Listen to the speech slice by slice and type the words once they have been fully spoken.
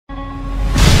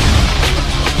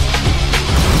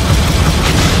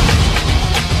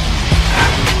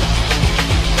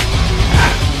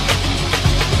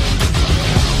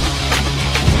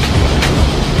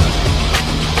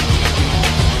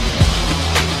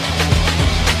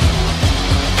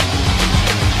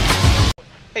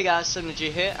Hey guys,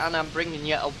 SYN3RGY here, and I'm bringing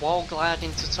you a wall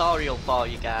gliding tutorial for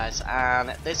you guys,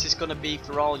 and this is going to be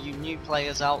for all you new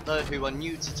players out there who are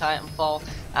new to Titanfall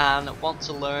and want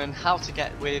to learn how to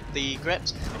get with the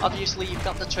grips. Obviously you've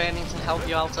got the training to help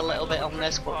you out a little bit on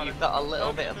this, but you've got a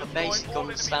little bit of a basic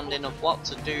understanding of what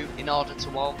to do in order to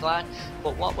wall glide.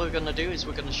 But what we're going to do is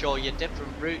we're going to show you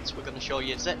different routes, we're going to show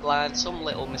you zip lines, some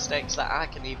little mistakes that I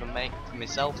can even make for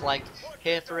myself, like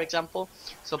here for example.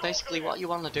 So basically what you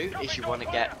want to do is you want to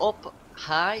get up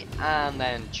high and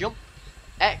then jump.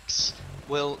 X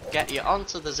will get you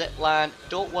onto the zip line,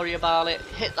 don't worry about it,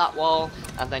 hit that wall,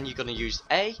 and then you're going to use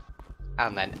A,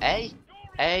 and then A,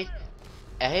 there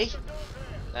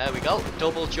we go,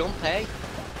 double jump A.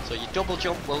 So your double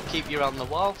jump will keep you on the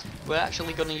wall. We're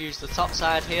actually going to use the top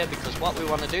side here because what we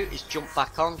want to do is jump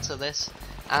back onto this,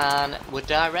 and we're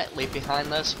directly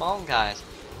behind those spawn guys.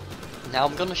 Now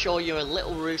I'm going to show you a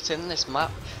little route in this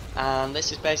map, and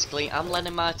this is basically, I'm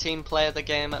letting my team play the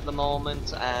game at the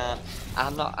moment.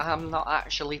 I'm not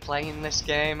actually playing this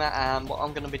game, and what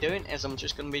I'm going to be doing is I'm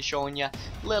just going to be showing you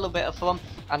a little bit of fun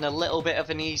and a little bit of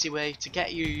an easy way to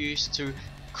get you used to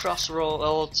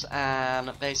crossroads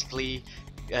and basically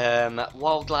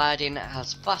wall gliding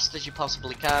as fast as you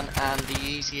possibly can, and the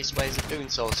easiest ways of doing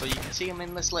so. So you can see I'm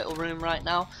in this little room right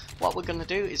now. What we're going to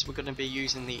do is we're going to be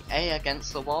using the A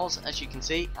against the walls, as you can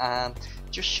see, and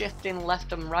just shifting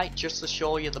left and right just to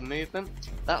show you the movement.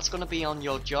 That's going to be on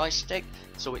your joystick,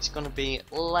 so it's going to be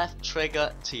left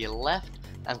trigger to your left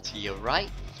and to your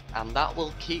right, and that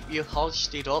will keep you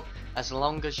hoisted up as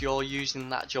long as you're using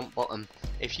that jump button.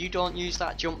 If you don't use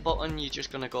that jump button, you're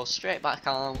just going to go straight back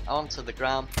onto the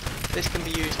ground. This can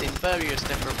be used in various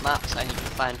different maps, and you can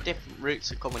find different routes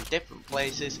that come in different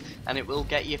places, and it will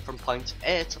get you from point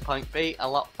A to point B a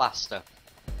lot faster.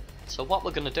 So what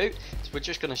we're going to do is we're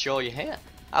just going to show you here.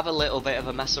 Have a little bit of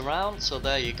a mess around, so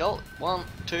there you go, 1,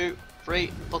 2,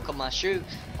 3, buckle my shoe,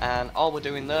 and all we're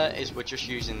doing there is we're just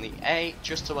using the A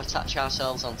just to attach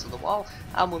ourselves onto the wall,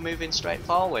 and we're moving straight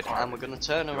forward, and we're going to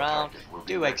turn around,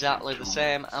 do exactly the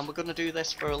same, and we're going to do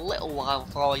this for a little while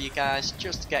for you guys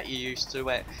just to get you used to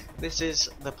it. This is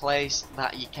the place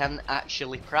that you can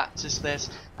actually practice this,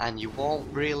 and you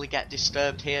won't really get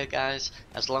disturbed here guys.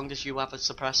 As long as you have a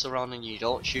suppressor on and you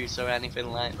don't shoot or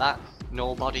anything like that,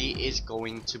 nobody is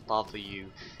going to bother you.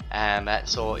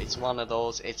 So it's one of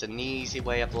those, it's an easy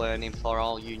way of learning for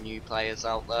all you new players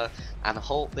out there, and I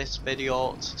hope this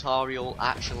video tutorial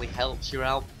actually helps you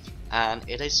out. And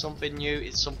it is something new,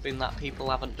 it's something that people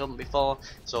haven't done before,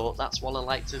 so that's what I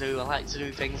like to do. I like to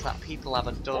do things that people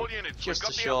haven't done just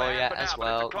to show you as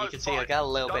well. You can see I got a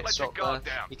little bit stuck there.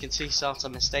 You can see sort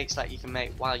of mistakes that you can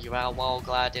make while you are wall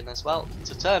gliding as well.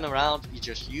 To turn around, you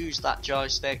just use that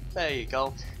joystick, there you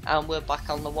go, and we're back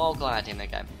on the wall gliding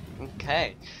again.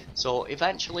 Okay, so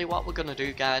eventually what we're going to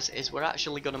do guys is we're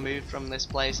actually going to move from this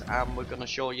place, and we're going to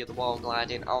show you the wall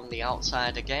gliding on the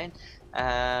outside again,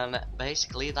 and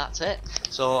basically that's it.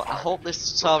 So I hope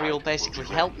this tutorial basically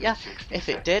helped you. If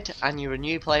it did and you're a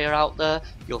new player out there,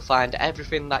 you'll find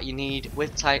everything that you need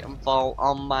with Titanfall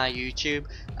on my YouTube,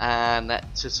 and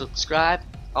to subscribe,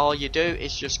 all you do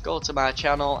is just go to my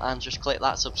channel and just click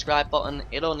that subscribe button.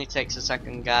 It only takes a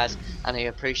second guys, and I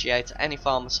appreciate any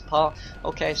form of support.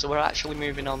 Okay, so we're actually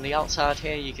moving on the outside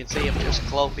here. You can see I've just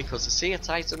cloaked because I see a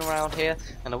Titan around here,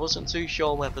 and I wasn't too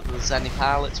sure whether there was any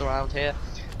pilots around here.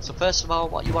 So first of all,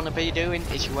 what you want to be doing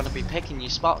is you want to be picking your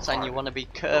spots, and you want to be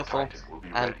careful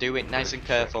and do it nice and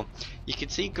careful. You can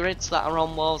see grids that are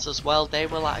on walls as well, they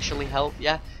will actually help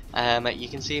you. You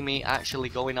can see me actually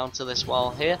going onto this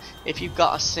wall here. If you've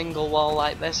got a single wall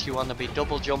like this, you want to be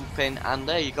double jumping, and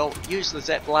there you go, use the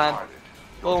zip line,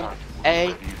 boom,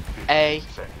 A,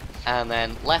 and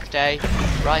then left A,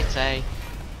 right A,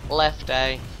 left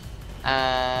A,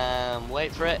 and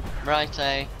wait for it, right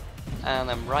A, and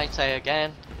then right A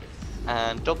again,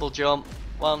 and double jump,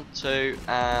 1, 2,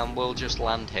 and we'll just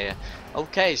land here.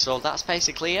 Okay, so that's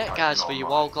basically it guys for your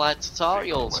wall glide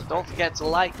tutorials. Don't forget to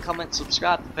like, comment,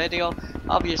 subscribe the video.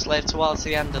 Obviously towards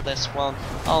the end of this one,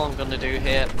 all I'm going to do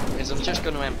here is I'm just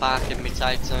going to embark in my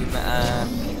Titan,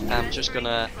 and I'm just going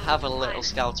to have a little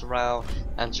scout around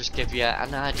and just give you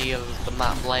an idea of the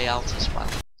map layout as well.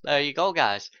 There you go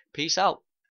guys, peace out.